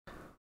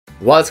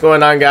What's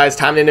going on, guys?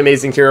 Taimanin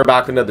Amazing here,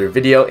 back with another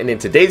video, and in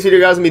today's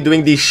video, guys, I'm gonna be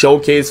doing the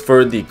showcase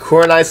for the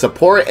Kurenai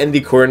support and the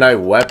Kurenai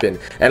weapon,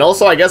 and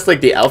also I guess like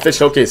the outfit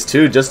showcase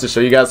too, just to show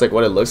you guys like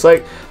what it looks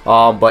like.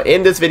 But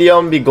in this video,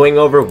 I'm gonna be going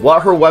over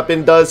what her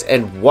weapon does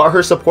and what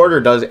her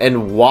supporter does,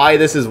 and why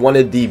this is one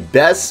of the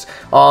best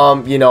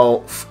you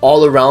know,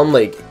 all around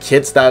like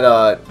kits that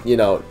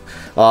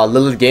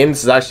Lilith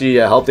Games is actually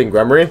helped in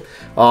Gremory.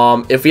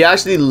 If we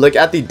actually look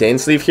at the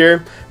Dainsleif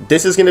here,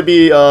 this is going to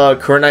be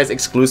Kurenai's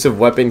exclusive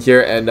weapon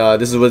here, and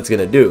this is what it's going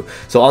to do.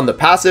 So on the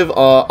passive,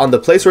 on the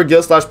place where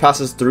Gale Slash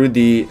passes through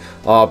the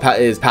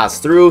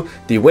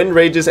the wind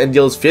rages and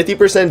deals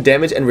 50%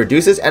 damage and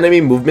reduces enemy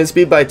movement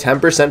speed by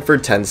 10% for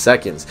 10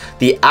 seconds.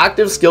 The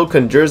active skill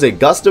conjures a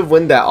gust of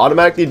wind that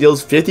automatically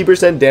deals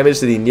 50% damage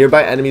to the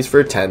nearby enemies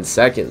for 10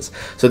 seconds.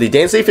 So the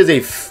Dainsleif is a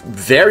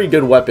very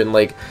good weapon.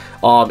 Like,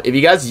 if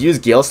you guys use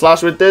Gale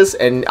Slash with this,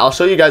 and I'll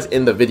show you guys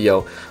in the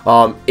video,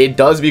 it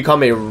does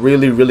become a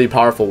really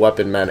powerful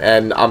weapon, man.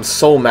 And I'm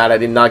so mad I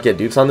did not get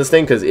dupes on this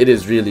thing, because it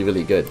is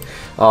really good.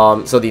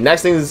 So the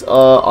next things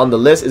on the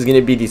list is going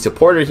to be the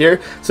supporter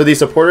here. So the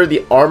supporter,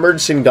 the armored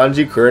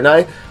Shinganji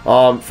Kurenai,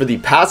 for the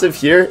passive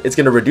here, it's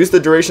going to reduce the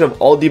duration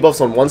of all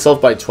debuffs on oneself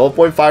by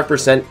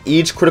 12.5%.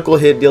 Each critical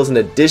hit deals an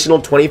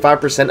additional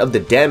 25% of the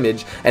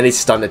damage, and a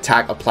stun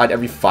attack applied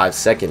every 5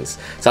 seconds.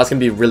 So that's going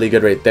to be really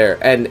good right there.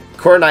 And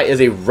Kurenai is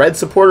a red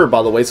supporter,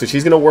 by the way, so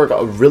she's going to work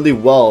really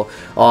well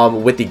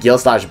with the Gale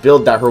Slash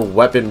build that her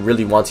weapon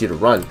really wants you to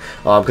run,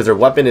 because her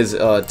weapon is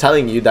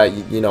telling you that,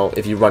 you know,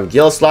 if you run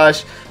Gale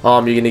Slash,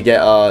 you're going to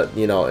get,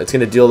 you know, it's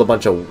going to deal a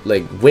bunch of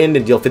like wind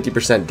and deal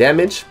 50%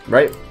 damage,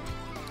 right?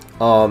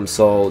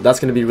 So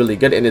that's going to be really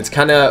good, and it's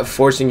kind of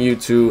forcing you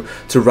to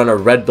run a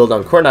red build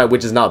on Kurenai,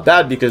 which is not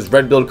bad because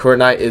red build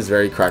Kurenai is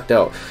very cracked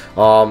out.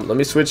 Let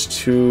me switch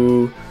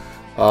to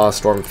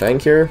Storm Fang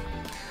here.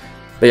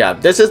 But yeah,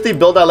 this is the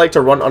build I like to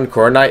run on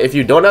Kurenai. If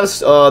you don't have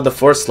the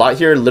 4th slot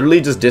here,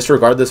 literally just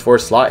disregard this 4th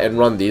slot and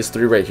run these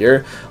 3 right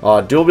here.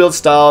 Dual wield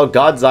style,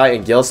 God's Eye,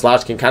 and Gale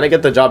Slash can kind of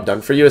get the job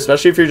done for you,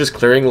 especially if you're just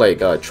clearing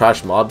like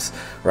trash mobs,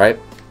 right?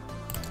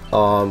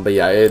 But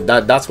yeah,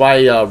 that's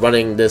why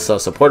running this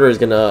supporter is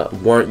gonna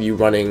warrant you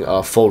running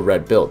a full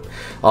red build.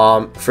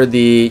 For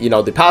the, you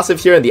know, the passive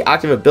here and the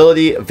active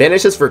ability,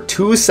 vanishes for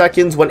 2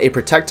 seconds when a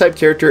protect type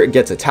character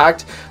gets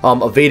attacked,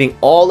 evading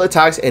all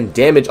attacks, and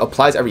damage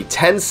applies every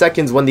 10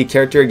 seconds when the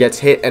character gets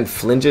hit and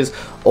flinches.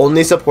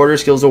 Only supporter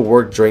skills will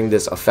work during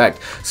this effect.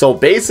 So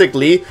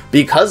basically,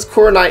 because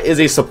Kurenai is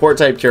a support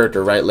type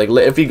character, right? Like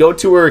if we go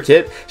to her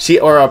kit,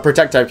 or a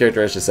protect type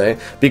character, I should say,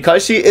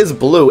 because she is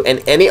blue,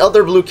 and any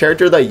other blue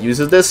character that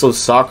uses this, so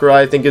Sakura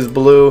I think is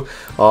blue.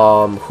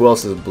 Who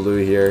else is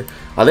blue here?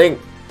 I think,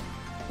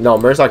 no,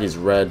 Murasaki's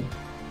red.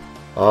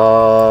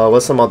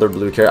 What's some other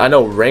blue character? I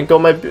know Renko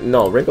might be,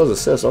 no, Renko's a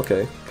sis,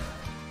 okay.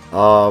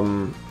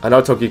 I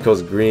know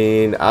Tokiko's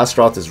green,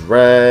 Astaroth is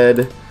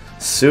red.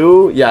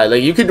 Sue, yeah,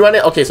 like you could run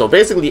it. Okay, so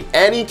basically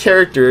any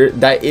character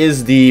that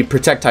is the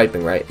protect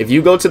typing, right? If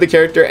you go to the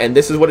character and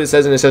this is what it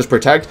says, and it says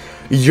protect,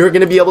 you're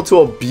gonna be able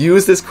to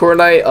abuse this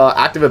Kurenai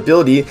active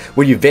ability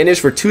where you vanish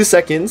for 2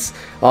 seconds,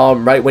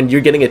 right, when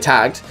you're getting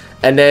attacked,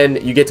 and then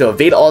you get to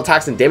evade all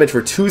attacks and damage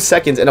for 2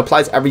 seconds, and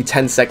applies every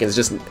 10 seconds,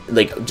 just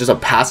a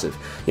passive.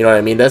 You know what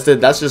I mean? That's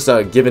just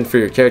a given for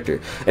your character.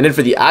 And then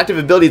for the active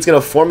ability, it's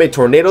gonna form a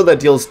tornado that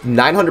deals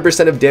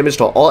 900% of damage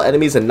to all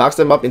enemies and knocks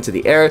them up into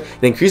the air,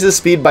 and increases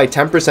speed by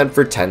 10%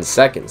 for 10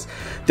 seconds.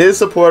 This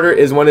supporter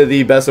is one of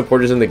the best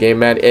supporters in the game,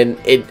 man, and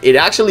it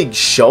actually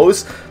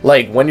shows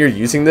like when you're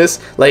using this.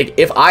 Like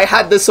if I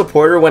had this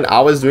supporter when I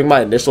was doing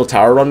my initial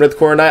tower run with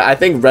Kurenai, I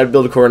think red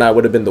build Kurenai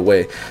would have been the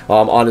way,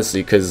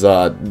 honestly, because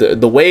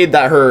the way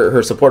that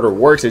her supporter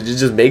works, it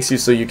just makes you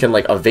so you can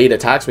like evade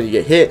attacks when you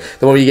get hit.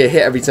 Then when you get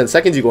hit every 10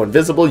 seconds, you go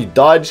invisible, you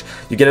dodge,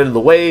 you get out of the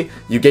way,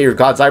 you get your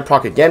God's Eye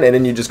proc again, and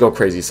then you just go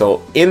crazy.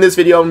 So in this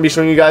video, I'm gonna be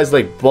showing you guys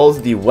like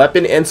both the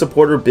weapon and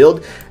supporter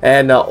build,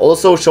 and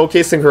also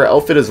showcasing her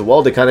outfit as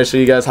well to kind of show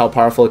you guys how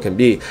powerful it can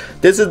be.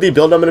 This is the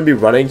build I'm going to be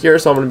running here,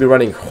 so I'm going to be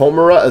running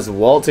Homura as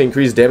well to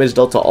increase damage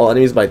dealt to all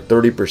enemies by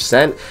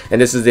 30%, and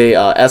this is a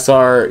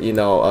SR, you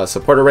know,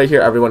 supporter right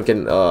here. Everyone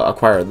can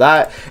acquire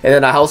that. And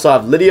then I also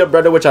have Lydia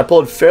Breda, which I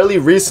pulled fairly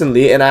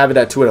recently, and I have it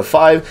at 2 out of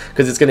 5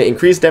 because it's going to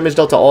increase damage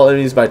dealt to all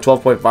enemies by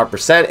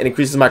 12.5% and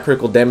increases my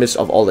critical damage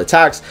of all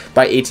attacks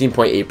by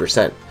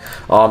 18.8%.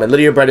 And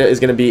Lydia Breda is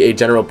going to be a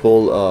general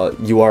pull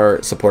UR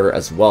supporter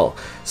as well.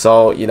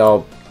 So, you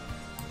know,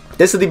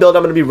 this is the build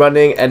I'm going to be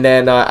running, and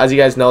then as you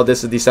guys know,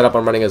 this is the setup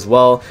I'm running as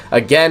well.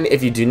 Again,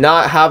 if you do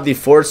not have the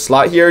 4th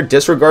slot here,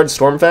 disregard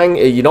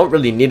Stormfang. You don't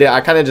really need it. I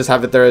kind of just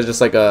have it there as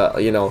just like a,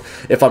 you know,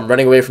 if I'm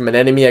running away from an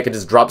enemy, I could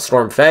just drop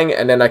Stormfang,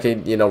 and then I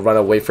can, you know, run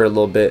away for a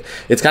little bit.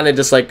 It's kind of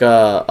just like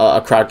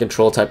a crowd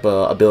control type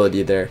of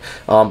ability there,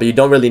 but you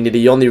don't really need it.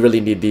 You only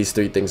really need these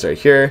 3 things right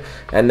here.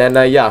 And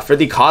then yeah, for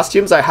the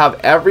costumes, I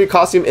have every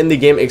costume in the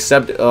game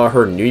except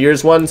her New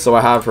Year's one. So I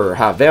have her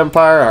half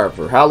vampire, I have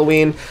her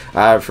Halloween,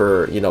 I have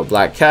her, you know,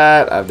 black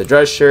cat, I have the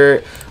dress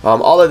shirt,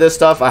 all of this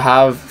stuff I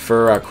have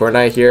for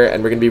Kurenai here,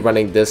 and we're gonna be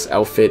running this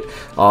outfit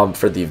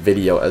for the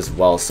video as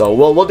well. So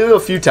we'll do a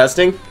few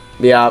testing.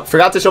 Yeah,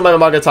 forgot to show my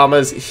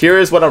Magatamas. Here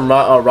is what I'm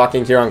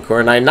rocking here on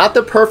Kurenai. Not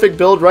the perfect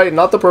build, right?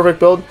 Not the perfect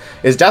build.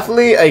 It's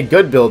definitely a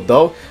good build,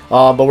 though.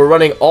 But we're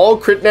running all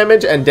crit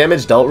damage and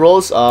damage dealt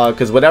rolls.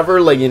 Because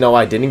whatever, like, you know,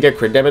 I didn't get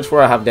crit damage for,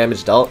 I have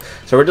damage dealt.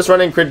 So we're just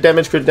running crit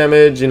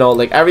damage, you know,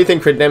 like everything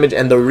crit damage.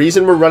 And the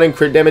reason we're running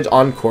crit damage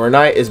on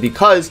Kurenai is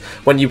because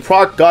when you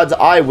proc God's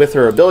Eye with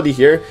her ability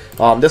here,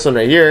 this one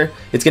right here,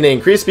 it's going to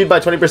increase speed by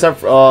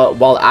 20%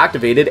 while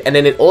activated. And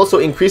then it also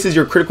increases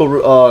your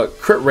critical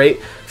crit rate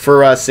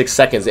for 6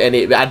 seconds. And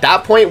at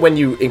that point, when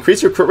you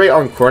increase your crit rate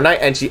on Kurenai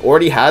and she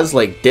already has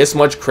like this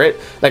much crit,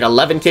 like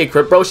 11k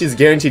crit, bro, she's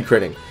guaranteed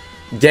critting.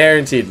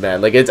 Guaranteed,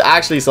 man. Like, it's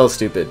actually so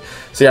stupid.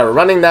 So yeah, we're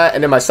running that,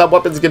 and then my sub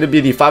weapon is going to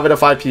be the 5 out of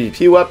 5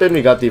 PvP weapon.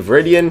 We got the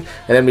Viridian,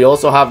 and then we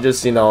also have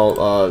just, you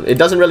know, it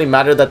doesn't really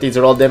matter that these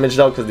are all damaged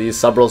out because these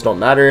sub rolls don't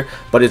matter,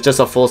 but it's just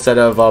a full set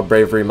of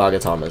Bravery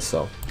Magatamas.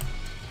 So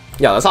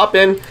yeah, let's hop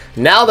in.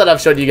 Now that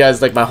I've showed you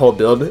guys like my whole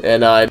build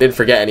and I didn't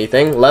forget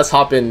anything, let's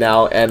hop in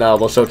now and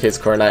we'll showcase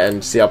Kurenai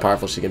and see how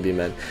powerful she can be,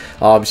 man.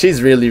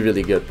 She's really,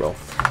 really good, bro.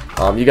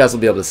 You guys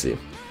will be able to see.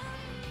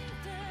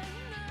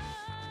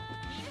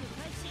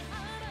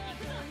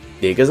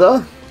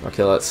 Degaza?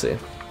 Okay, let's see.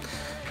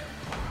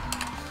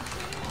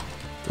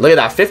 Look at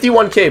that,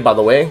 51k by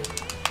the way.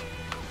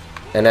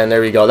 And then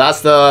there we go.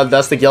 That's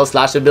the Gale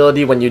Slash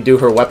ability when you do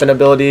her weapon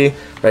ability.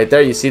 Right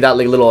there, you see that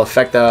like little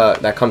effect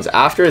that comes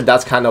after.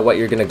 That's kind of what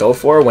you're gonna go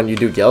for when you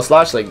do Gale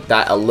Slash, like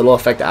that a little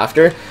effect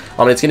after.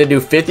 It's gonna do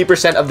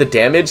 50% of the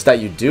damage that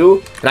you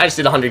do. And I just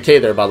did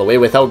 100k there by the way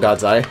without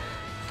God's Eye.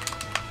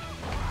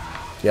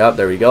 Yep,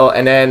 there we go.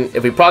 And then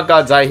if we proc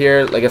God's Eye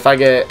here, like if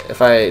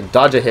I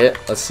dodge a hit,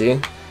 let's see.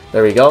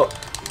 There we go.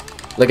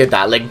 Look at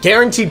that, like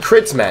guaranteed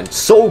crits, man.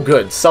 So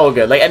good, so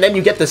good. Like, and then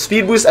you get the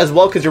speed boost as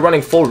well because you're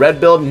running full red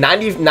build.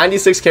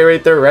 96k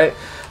right there, right?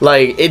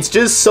 Like, it's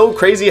just so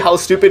crazy how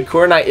stupid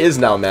Kurenai is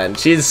now, man.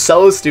 She's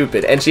so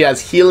stupid. And she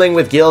has healing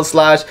with Gale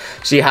Slash.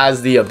 She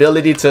has the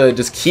ability to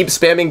just keep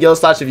spamming Gale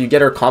Slash if you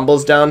get her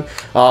combos down.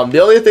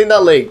 The only thing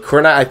that, like,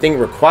 Kurenai, I think,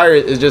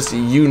 requires is just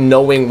you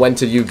knowing when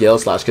to use Gale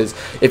Slash. Because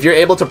if you're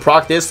able to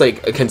proc this,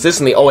 like,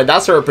 consistently... Oh, and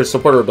that's her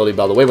supporter ability,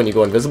 by the way, when you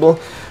go invisible.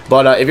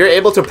 But if you're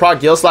able to proc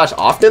Gale Slash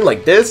often,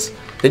 like this...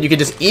 then you can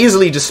just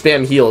easily just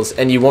spam heals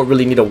and you won't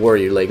really need to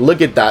worry. Like, look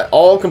at that,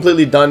 all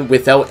completely done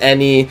without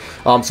any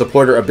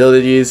supporter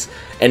abilities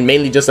and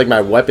mainly just like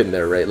my weapon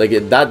there, right? Like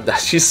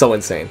she's so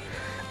insane.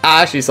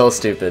 She's so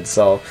stupid.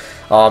 So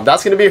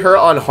that's gonna be her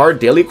on hard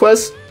daily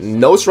quests.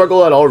 No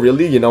struggle at all,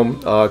 really, you know,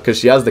 because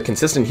she has the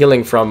consistent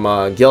healing from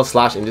Gale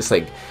Slash and just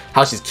like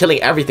how she's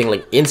killing everything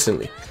like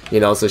instantly,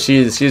 you know. So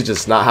she's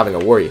just not having a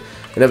worry.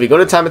 And if we go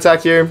to time attack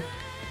here,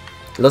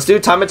 let's do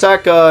time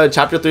attack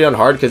chapter 3 on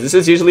hard, because this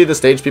is usually the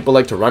stage people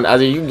like to run.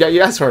 As you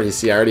guys already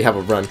see, I already have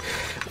a run.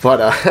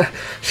 But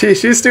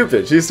she's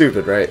stupid. She's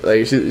stupid, right?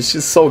 Like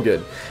she's so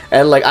good.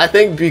 And like I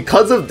think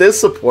because of this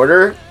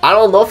supporter, I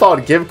don't know if I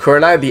would give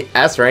Kurenai the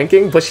S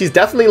ranking, but she's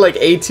definitely like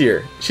A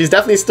tier. She's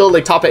definitely still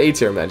like top of A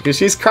tier, man, because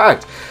she's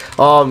cracked.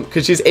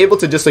 Because she's able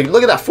to just like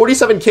look at that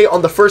 47k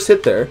on the first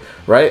hit there,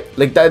 right?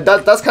 Like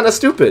that's kind of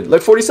stupid.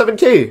 Like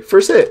 47k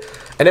first hit.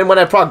 And then when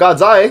I proc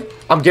God's Eye,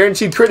 I'm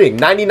guaranteed critting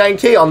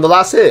 99k on the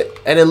last hit.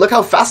 And then look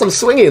how fast I'm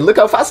swinging. Look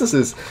how fast this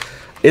is.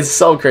 It's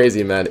so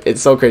crazy, man.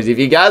 It's so crazy. If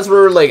you guys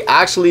were like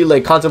actually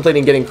like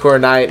contemplating getting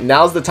Kurenai,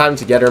 now's the time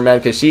to get her, man,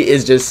 because she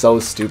is just so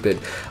stupid.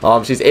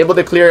 She's able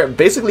to clear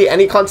basically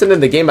any content in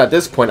the game at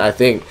this point, I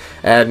think.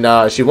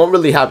 And she won't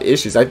really have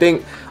issues. I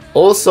think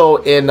also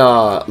in,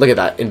 look at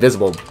that,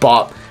 invisible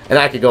bop. And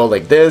I could go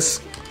like this.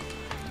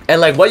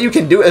 And like what you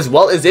can do as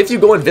well is if you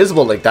go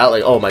invisible like that,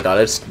 like, oh my god,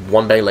 I just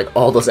one bang like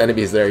all those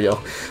enemies there, yo.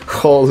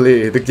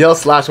 Holy, the Gale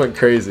Slash went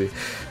crazy.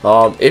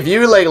 If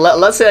you like,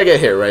 let's say I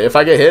get hit, right? If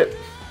I get hit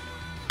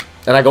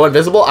and I go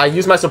invisible, I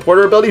use my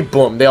supporter ability,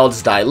 boom, they all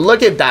just die.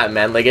 Look at that,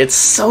 man. Like, it's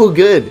so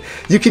good.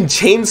 You can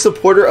chain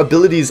supporter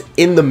abilities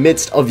in the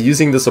midst of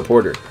using the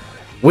supporter,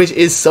 which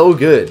is so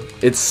good.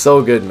 It's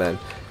so good, man.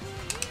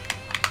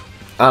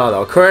 I don't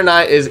know,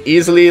 Kurenai is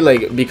easily,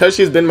 like, because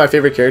she's been my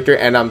favorite character,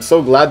 and I'm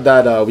so glad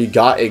that we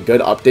got a good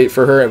update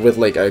for her and with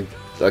like a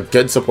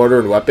good supporter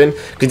and weapon,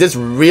 because this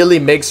really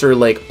makes her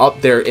like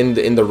up there in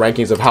the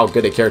rankings of how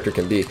good a character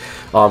can be,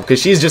 because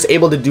she's just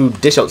able to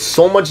dish out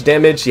so much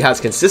damage. She has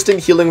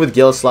consistent healing with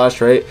Gale Slash,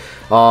 right?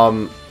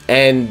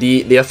 And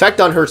the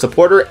effect on her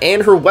supporter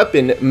and her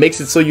weapon makes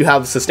it so you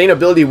have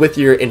sustainability with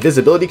your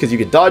invisibility, because you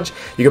can dodge,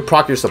 you can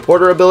proc your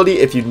supporter ability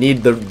if you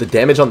need the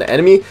damage on the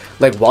enemy,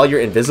 like while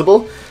you're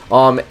invisible.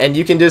 And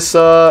you can just,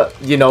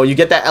 you know, you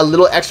get that a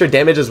little extra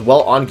damage as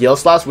well on Gale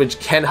Slash, which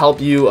can help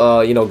you,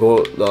 you know,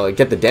 go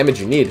get the damage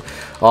you need.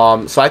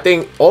 So I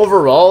think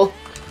overall,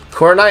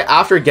 Kurenai,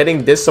 after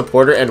getting this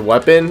supporter and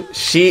weapon,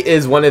 she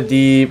is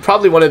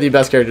probably one of the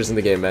best characters in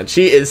the game, man.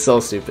 She is so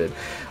stupid.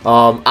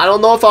 I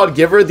don't know if I would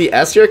give her the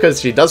S tier,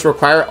 because she does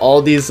require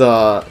all these,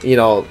 you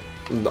know,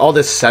 all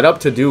this setup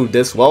to do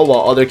this well,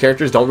 while other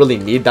characters don't really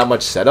need that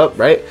much setup,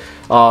 right?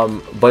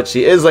 But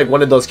she is like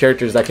one of those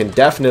characters that can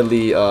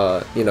definitely,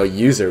 you know,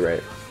 use her,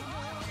 right?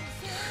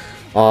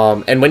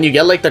 And when you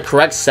get like the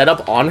correct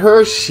setup on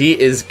her, she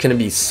is gonna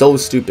be so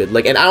stupid.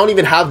 Like, and I don't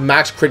even have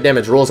max crit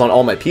damage rolls on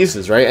all my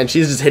pieces, right? And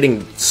she's just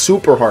hitting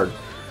super hard.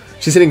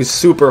 She's hitting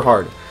super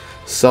hard.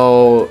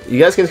 So you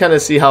guys can kind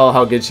of see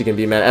how good she can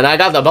be, man. And I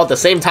got about the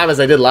same time as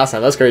I did last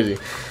time. That's crazy.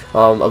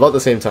 About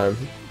the same time.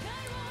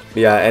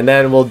 Yeah, and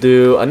then we'll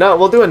do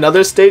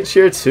another stage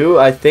here too.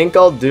 I think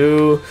I'll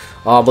do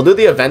we'll do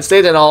the event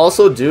stage, and I'll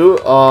also do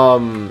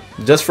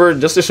just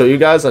to show you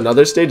guys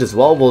another stage as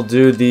well. We'll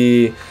do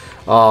the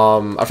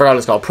I forgot what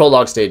it's called,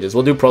 prologue stages.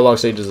 We'll do prologue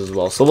stages as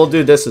well. So we'll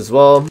do this as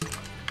well.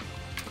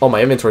 Oh,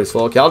 my inventory's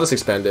full. Okay, I'll just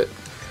expand it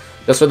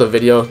just for the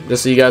video,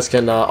 just so you guys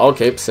can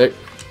okay, sick.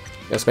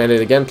 Expand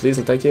it again, please,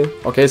 and thank you.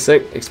 Okay,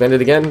 sick. Expand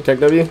it again, check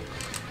W.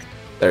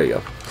 There you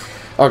go.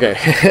 Okay.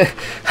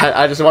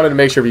 I just wanted to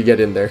make sure we get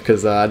in there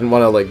because I didn't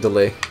want to like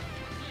delay.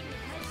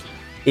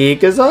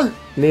 Ikaza?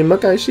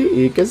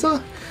 Nimakaishi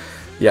Ikaza?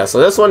 Yeah, so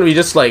this one we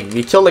just like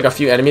we killed like a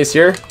few enemies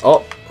here.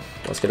 Oh,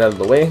 let's get out of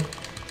the way.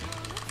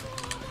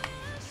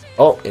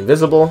 Oh,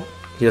 invisible.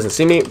 He doesn't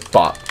see me.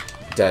 Bop.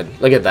 Dead.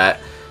 Look at that.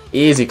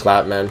 Easy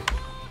clap, man.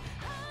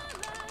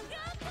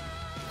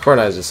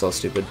 Kurenai is just so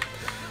stupid.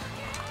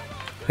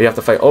 We have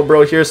to fight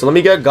Obro here. So let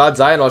me get God's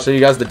Eye and I'll show you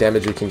guys the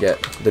damage we can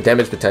get. The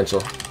damage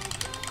potential.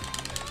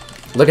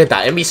 Look at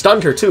that. And we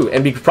stunned her too.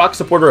 And we proc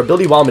support her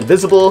ability while I'm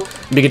invisible.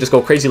 And we can just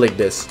go crazy like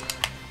this.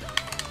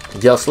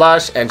 Gale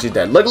Slash and she's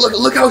dead. Look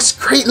how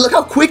great. Look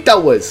how quick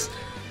that was.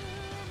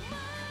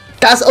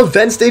 That's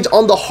event stage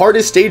on the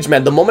hardest stage,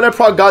 man. The moment I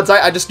proc God's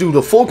Eye, I just do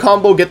the full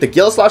combo, get the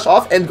Gale Slash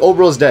off, and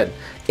Obro's dead.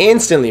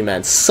 Instantly,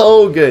 man.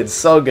 So good,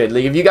 so good.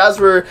 Like, if you guys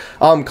were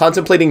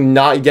contemplating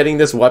not getting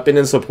this weapon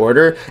in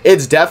supporter,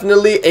 it's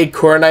definitely a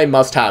Kurenai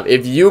must-have.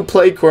 If you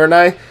play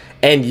Kurenai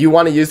and you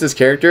want to use this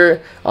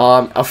character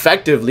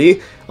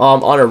effectively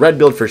on a red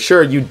build for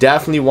sure, you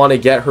definitely want to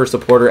get her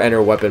supporter and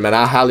her weapon, man.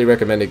 I highly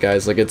recommend it,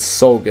 guys. Like, it's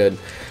so good.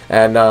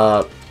 And,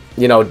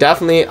 you know,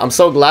 definitely, I'm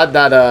so glad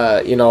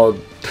that, you know,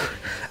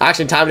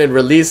 Action Taimanin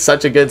released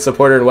such a good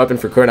supporter and weapon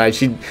for Kurenai.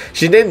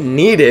 She didn't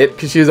need it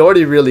because she was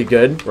already really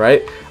good,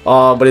 right?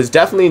 But it's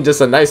definitely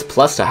just a nice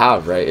plus to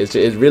have, right?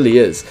 It really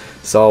is.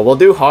 So we'll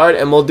do hard,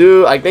 and we'll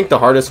do, I think, the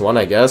hardest one,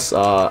 I guess.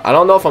 I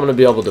don't know if I'm going to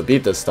be able to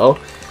beat this, though.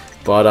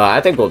 But I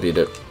think we'll beat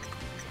it.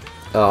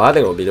 I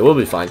think we'll beat it. We'll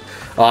be fine.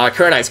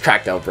 Kurenai's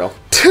cracked out, bro.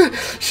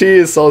 She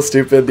is so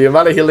stupid. The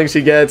amount of healing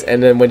she gets,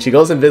 and then when she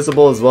goes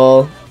invisible as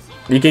well.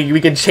 We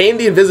can chain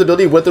the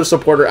invisibility with her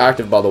supporter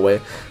active, by the way.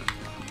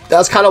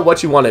 That's kind of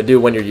what you want to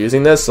do when you're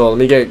using this. So let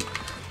me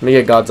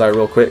get God's Eye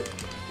real quick.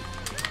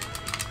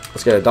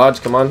 Let's get a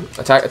dodge. Come on,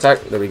 attack,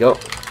 attack. There we go.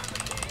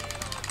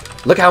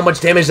 Look how much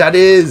damage that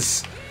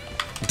is.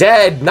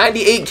 Dead.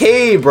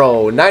 98k,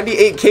 bro.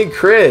 98k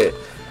crit.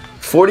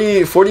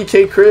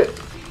 40k crit.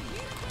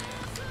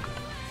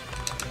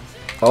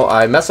 Oh,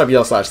 I messed up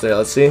Yell Slash there.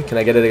 Let's see. Can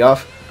I get it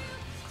off?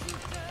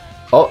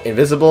 Oh,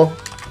 invisible.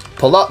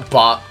 Pull up,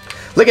 bop.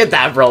 Look at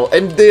that, bro.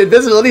 And the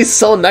invisibility is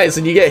so nice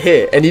when you get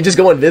hit and you just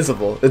go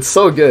invisible. It's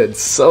so good.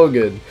 So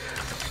good.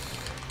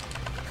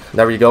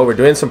 There we go. We're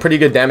doing some pretty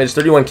good damage.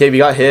 31k. We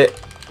got hit.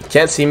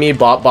 Can't see me.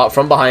 Bop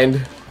from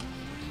behind.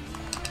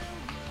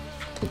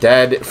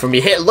 Dead. From me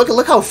hit.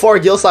 Look how far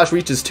Gale Slash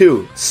reaches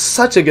too.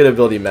 Such a good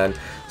ability, man.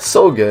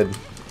 So good.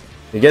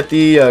 You get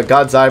the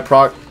God's Eye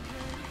proc.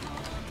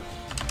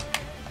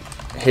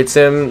 Hits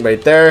him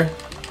right there.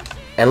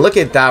 And look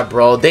at that,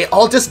 bro. They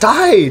all just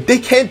died. They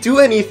can't do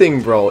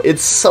anything, bro.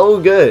 It's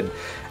so good.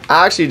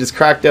 I actually just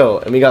cracked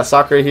out. And we got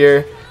Sakura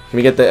here.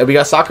 We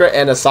got Sakura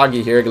and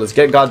Asagi here. Let's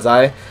get God's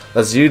Eye.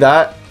 Let's do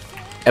that.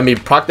 And we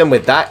proc them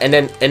with that. And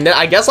then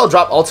I guess I'll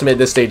drop ultimate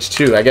this stage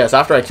too, I guess,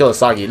 after I kill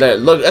Asagi.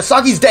 Look,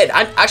 Asagi's dead.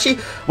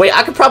 Wait,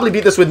 I could probably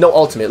beat this with no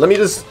ultimate. Let me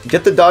just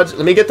get the dodge.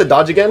 Let me get the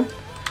dodge again.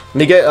 Let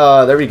me get,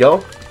 there we go.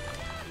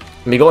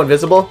 Let me go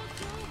invisible.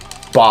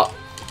 Bop.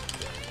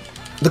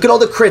 Look at all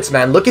the crits,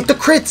 man. Look at the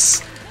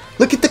crits.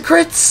 Look at the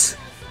crits.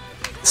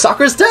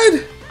 Sakura's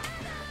dead.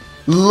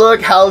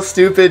 Look how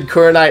stupid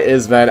Kurenai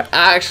is, man.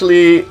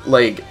 Actually,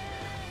 like,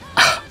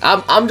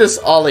 I'm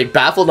just all like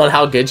baffled on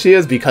how good she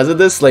is because of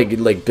this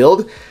like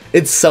build.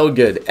 It's so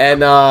good,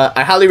 and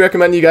I highly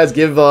recommend you guys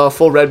give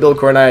full red build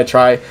Kurenai a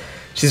try.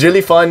 She's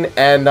really fun,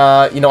 and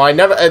you know, I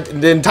never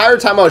the entire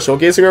time I was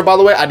showcasing her, by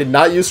the way, I did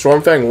not use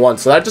Stormfang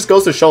once. So that just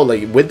goes to show,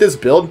 like, with this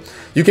build,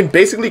 you can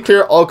basically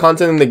clear all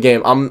content in the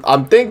game.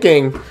 I'm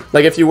thinking,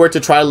 like, if you were to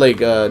try,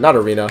 like, not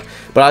arena,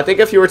 but I think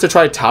if you were to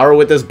try tower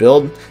with this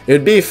build, it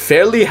would be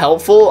fairly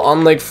helpful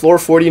on, like, floor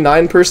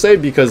 49 per se,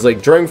 because,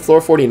 like, during floor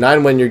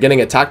 49, when you're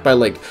getting attacked by,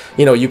 like,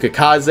 you know,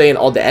 Yukikaze and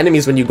all the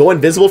enemies, when you go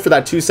invisible for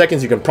that 2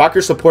 seconds, you can proc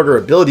your supporter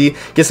ability,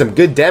 get some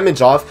good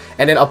damage off,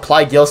 and then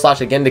apply Gale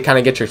Slash again to kind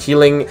of get your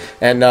healing,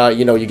 and,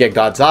 you know, you get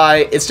God's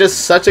Eye. It's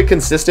just such a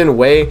consistent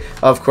way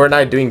of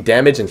Kurenai doing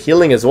damage and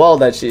healing as well,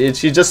 that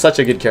she's just such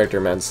a good character,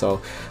 man.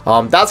 So,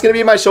 that's going to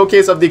be my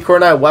showcase of the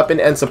Kurenai weapon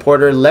and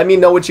supporter. Let me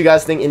know what you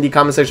guys think in the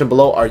comment section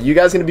below. Are you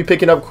guys going to be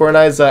picking up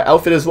Kurenai's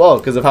outfit as well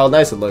because of how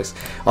nice it looks?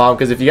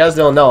 Because if you guys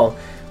don't know,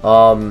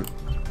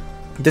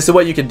 this is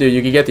what you can do.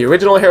 You can get the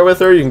original hair with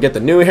her, you can get the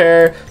new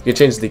hair, you can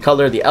change the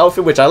color of the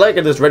outfit, which I like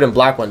this red and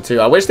black one too.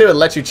 I wish they would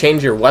let you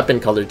change your weapon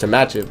color to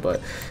match it,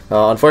 but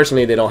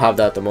unfortunately they don't have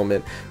that at the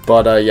moment.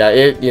 But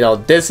yeah,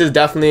 this is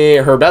definitely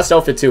her best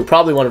outfit too,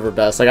 probably one of her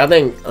best. Like, I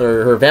think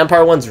her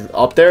vampire one's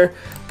up there,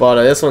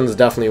 but this one's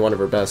definitely one of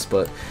her best.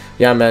 But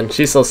yeah, man,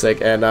 she's so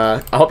sick. And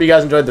I hope you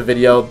guys enjoyed the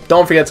video.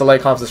 Don't forget to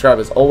like, comment, subscribe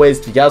as always.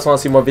 If you guys want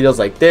to see more videos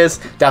like this,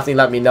 definitely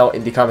let me know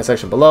in the comment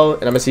section below,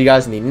 and I'm gonna see you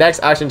guys in the next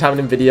Action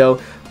Taimanin video.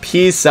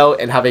 Peace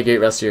out and have a great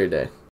rest of your day.